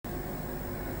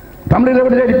தமிழீழ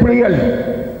விடுதலை புலிகள்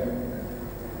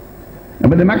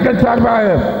நமது மக்கள் சார்பாக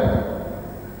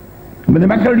நமது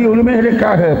மக்களுடைய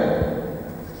உரிமைகளுக்காக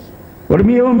ஒரு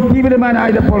மிகவும் தீவிரமான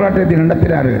ஆயுத போராட்டத்தை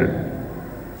நடத்தினார்கள்.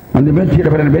 அந்த முயற்சியில்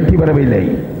அவர்கள் வெற்றி பெறவில்லை.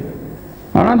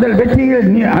 ஆனால் அந்த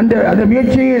வெற்றியில் அந்த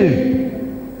முயற்சியில்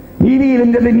நீதி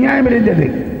இருந்தது, நியாயம் இருந்தது.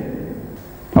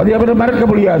 அதை அவர் மறக்க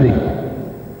முடியாது.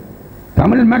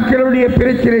 தமிழ் மக்களுடைய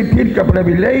பிரச்சனை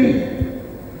தீர்க்கப்படவில்லை,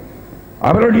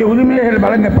 அவருடைய உரிமைகள்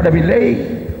வழங்கப்படவில்லை,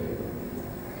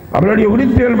 அவருடைய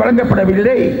உரிமைகள்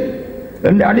வழங்கப்படவில்லை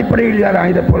என்ற அடிப்படையில் தான்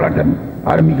ஆயுத போராட்டம்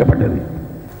ஆரம்பிக்கப்பட்டது.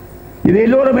 இதை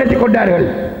எல்லோரும் ஏற்றுக்கொண்டார்கள்.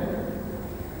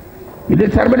 இதை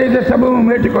சர்வதேச சமூகம்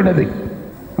ஏற்றுக்கொண்டது.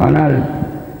 ஆனால்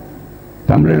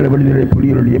தமிழக விடுதலை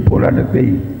புலிகளுடைய போராட்டத்தை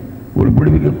ஒரு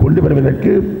முடிவுக்கு கொண்டு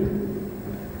வருவதற்கு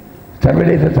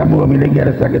சர்வதேச சமூகம் இலங்கை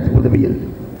அரசாங்கத்துக்கு உதவியது.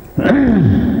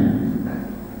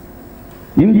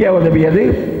 இந்தியா உதவியது,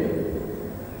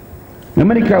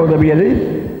 அமெரிக்கா உதவியது,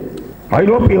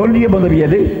 ஐரோப்பிய ஒன்றியம்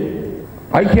உதவியது,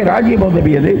 ஐக்கிய ராஜ்யம்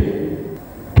உதவியது,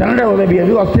 கனடா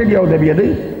உதவியது, ஆஸ்திரேலியா உதவியது.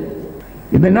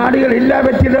 இந்த நாடுகள்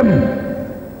எல்லாவற்றிலும்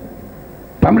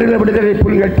தமிழீழ விடுதலை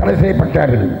புலிகள் தடை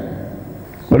செய்யப்பட்டார்கள்.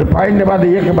 ஒரு பாய்ந்தவாத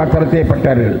இயக்கமாக தடை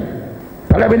செய்யப்பட்டார்கள்.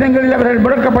 பல விதங்களில் அவர்கள்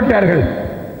முடக்கப்பட்டார்கள்.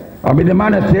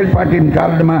 அவ்விதமான செயல்பாட்டின்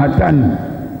காரணமாகத்தான்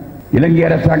இலங்கை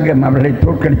அரசாங்கம் அவர்களை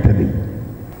தோற்கடித்தது.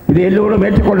 இதை எல்லோரும்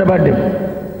ஏற்றுக்கொள்ள வேண்டும்.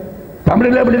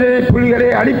 தமிழீழ விடுதலை புலிகளை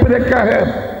அழிப்பதற்காக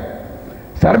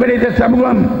சர்வதேச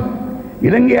சமூகம்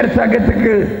இலங்கை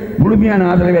அரசாங்கத்துக்கு முழுமையான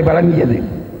ஆதரவை வழங்கியது.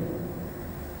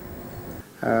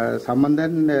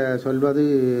 சம்பந்தன் சொல்வது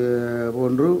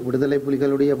போன்று விடுதலை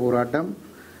புலிகளுடைய போராட்டம்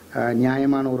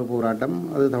நியாயமான ஒரு போராட்டம்,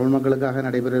 அது தமிழ் மக்களுக்காக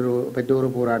பெற்ற ஒரு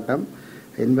போராட்டம்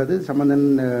என்பது சம்பந்தன்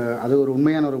அது ஒரு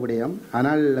உண்மையான ஒரு விடயம்.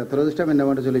 ஆனால் துரதிர்ஷ்டம்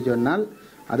என்னவென்று சொல்லி சொன்னால்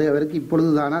அது அவருக்கு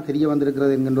இப்பொழுதுதானா தெரிய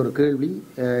வந்திருக்கிறது என்கின்ற ஒரு கேள்வி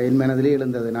என் மனதிலே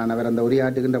எழுந்தது. நான் அவர் அந்த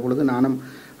உரையாற்றுகின்ற பொழுது நானும்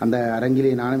அந்த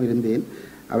அரங்கிலே நானும் இருந்தேன்.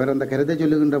 அவர் அந்த கருத்தை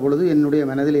சொல்லுகின்ற பொழுது என்னுடைய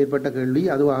மனதில் ஏற்பட்ட கேள்வி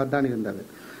அதுவாகத்தான் இருந்தது.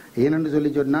 ஏனென்று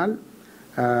சொல்லி சொன்னால்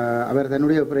அவர்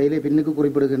தன்னுடைய உரையிலே பின்னுக்கு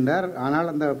குறிப்பிடுகின்றார். ஆனால்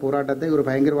அந்த போராட்டத்தை ஒரு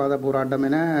பயங்கரவாத போராட்டம்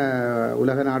என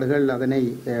உலக நாடுகள் அதனை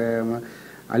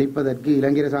அழிப்பதற்கு,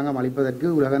 இலங்கை அரசாங்கம் அழிப்பதற்கு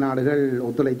உலக நாடுகள்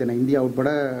ஒத்துழைத்தன, இந்தியா உட்பட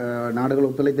நாடுகள்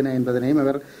ஒத்துழைத்தன என்பதனையும்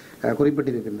அவர்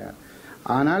குறிப்பிட்டிருக்கின்றார்.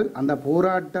 ஆனால் அந்த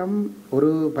போராட்டம்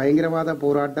ஒரு பயங்கரவாத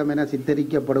போராட்டம் என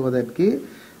சித்தரிக்கப்படுவதற்கு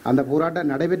அந்த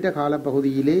போராட்டம் நடைபெற்ற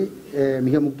காலப்பகுதியிலே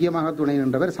மிக முக்கியமாக துணை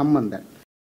நின்றவர் சம்பந்தன்.